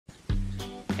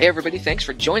Hey everybody, thanks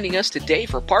for joining us today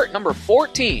for part number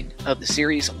 14 of the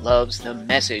series Love's the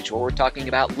Message, where we're talking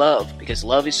about love, because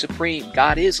love is supreme.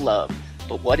 God is love.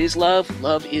 But what is love?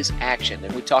 Love is action.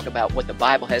 And we talk about what the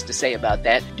Bible has to say about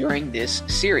that during this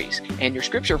series. And your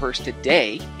scripture verse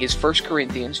today is 1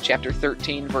 Corinthians chapter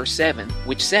 13, verse 7,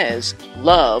 which says,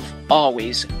 love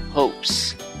always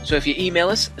hopes. So if you email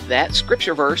us that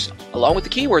scripture verse, along with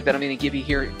the keyword that I'm going to give you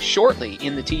here shortly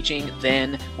in the teaching,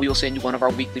 then we will send you one of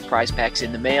our weekly prize packs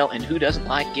in the mail. And who doesn't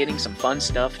like getting some fun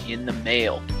stuff in the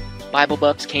mail? Bible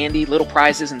bucks, candy, little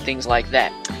prizes, and things like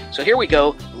that. So here we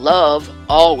go. Love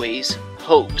always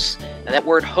hopes. Now that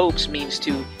word hopes means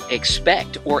to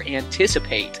expect or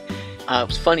anticipate. It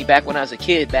was funny, back when I was a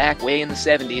kid, back way in the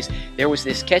 70s, there was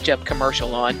this ketchup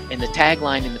commercial on, and the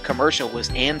tagline in the commercial was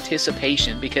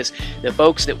anticipation, because the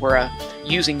folks that were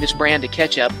using this brand of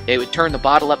ketchup, they would turn the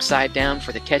bottle upside down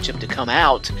for the ketchup to come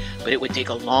out, but it would take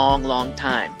a long, long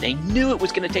time. They knew it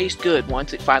was going to taste good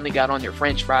once it finally got on their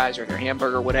French fries or their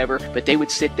hamburger or whatever, but they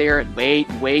would sit there and wait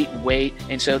and wait and wait,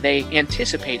 and so they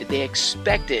anticipated, they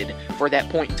expected for that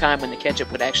point in time when the ketchup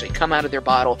would actually come out of their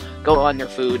bottle, go on their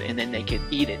food, and then they could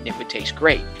eat it, and it would taste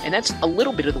great. And that's a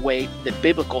little bit of the way that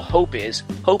biblical hope is.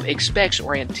 Hope expects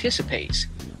or anticipates.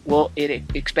 Well, it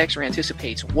expects or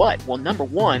anticipates what? Well, number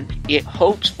one, it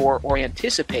hopes for or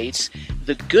anticipates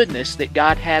the goodness that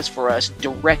God has for us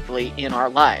directly in our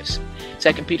lives.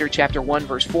 2 Peter chapter 1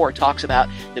 verse 4 talks about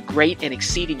the great and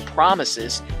exceeding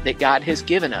promises that God has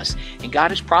given us. And God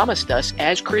has promised us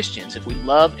as Christians, if we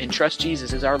love and trust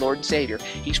Jesus as our Lord and Savior,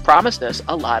 He's promised us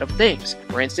a lot of things.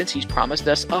 For instance, He's promised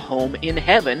us a home in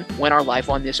heaven when our life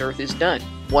on this earth is done.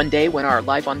 One day when our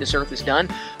life on this earth is done,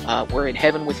 we're in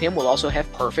heaven with Him. We'll also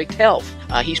have perfect health.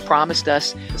 He's promised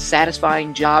us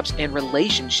satisfying jobs and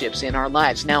relationships in our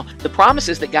lives. Now, the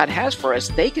promises that God has for us,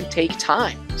 they can take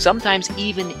time, sometimes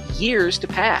even years to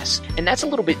pass. And that's a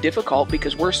little bit difficult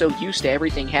because we're so used to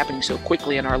everything happening so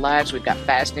quickly in our lives. We've got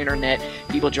fast internet,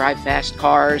 people drive fast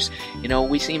cars,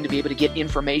 we seem to be able to get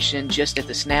information just at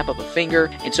the snap of a finger.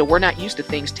 And so we're not used to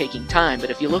things taking time. But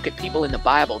if you look at people in the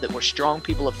Bible that were strong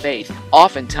people of faith,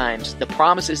 oftentimes the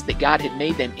promises that God had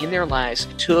made them in their lives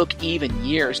took even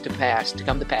years to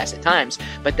come to pass at times.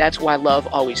 But that's why love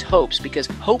always hopes, because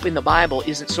hope in the Bible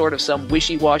isn't sort of some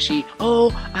wishy-washy,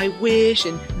 oh, I wish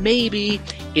and maybe.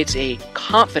 It's a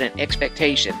confident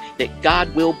expectation that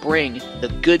God will bring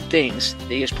the good things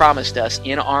that He has promised us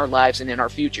in our lives and in our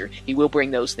future. He will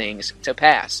bring those things to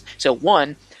pass. So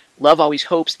one, love always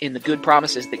hopes in the good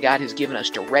promises that God has given us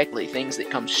directly, things that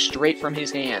come straight from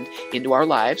His hand into our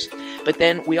lives. But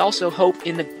then we also hope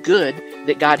in the good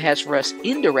that God has for us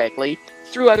indirectly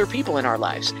through other people in our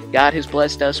lives. God has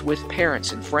blessed us with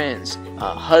parents and friends,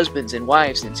 husbands and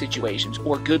wives in situations,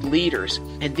 or good leaders.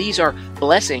 And these are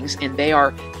blessings, and they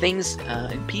are things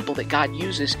and people that God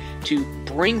uses to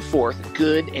bring forth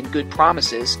good and good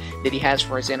promises that He has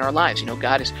for us in our lives.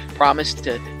 God has promised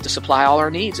to supply all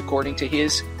our needs according to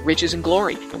His riches and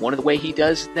glory. And one of the ways He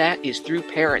does that is through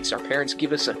parents. Our parents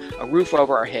give us a roof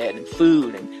over our head and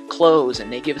food and clothes,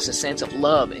 and they give us a sense of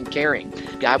love and caring.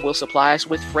 God will supply us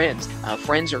with friends.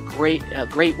 Friends are a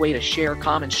great way to share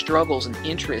common struggles and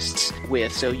interests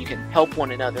with, so you can help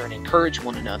one another and encourage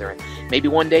one another. And maybe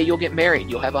one day you'll get married.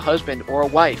 You'll have a husband or a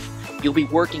wife. You'll be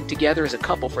working together as a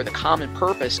couple for the common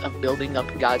purpose of building up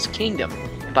God's kingdom.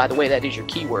 And by the way, that is your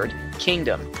keyword,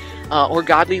 kingdom. Or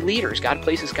godly leaders. God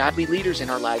places godly leaders in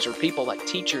our lives, or people like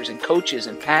teachers and coaches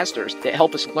and pastors that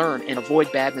help us learn and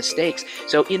avoid bad mistakes.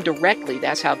 So indirectly,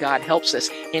 that's how God helps us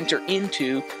enter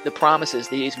into the promises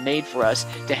that He's made for us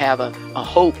to have a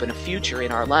hope and a future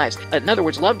in our lives. In other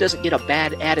words, love doesn't get a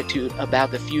bad attitude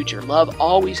about the future. Love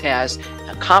always has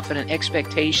a confident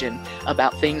expectation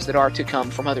about things that are to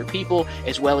come from other people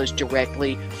as well as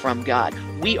directly from God.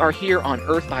 We are here on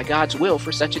earth by God's will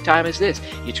for such a time as this.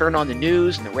 You turn on the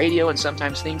news and the radio, and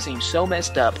sometimes things seem so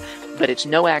messed up, but it's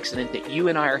no accident that you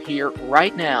and I are here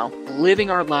right now,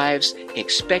 living our lives,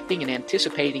 expecting and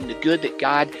anticipating the good that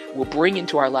God will bring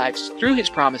into our lives through His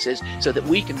promises, so that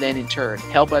we can then in turn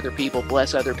help other people,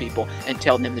 bless other people, and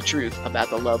tell them the truth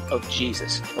about the love of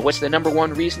Jesus. And what's the number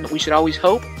one reason that we should always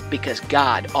hope? Because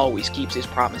God always keeps His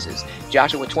promises.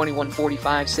 Joshua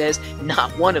 21:45 says,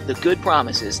 not one of the good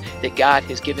promises that God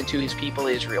has given to His people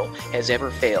Israel has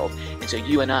ever failed. And so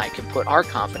you and I can put our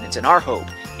confidence and our hope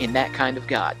in that kind of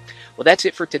God. Well, that's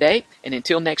it for today. And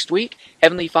until next week,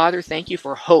 Heavenly Father, thank You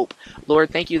for hope.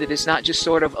 Lord, thank You that it's not just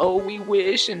sort of, oh, we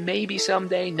wish and maybe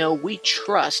someday. No, we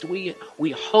trust, we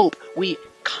hope, we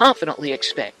confidently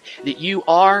expect that you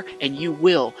are and you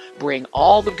will bring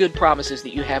all the good promises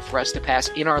that you have for us to pass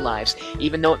in our lives,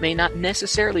 even though it may not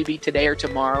necessarily be today or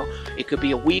tomorrow. It could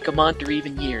be a week, a month, or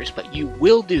even years, but you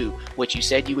will do what you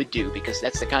said you would do, because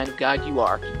that's the kind of God you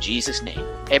are. In Jesus' name.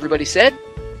 Everybody said?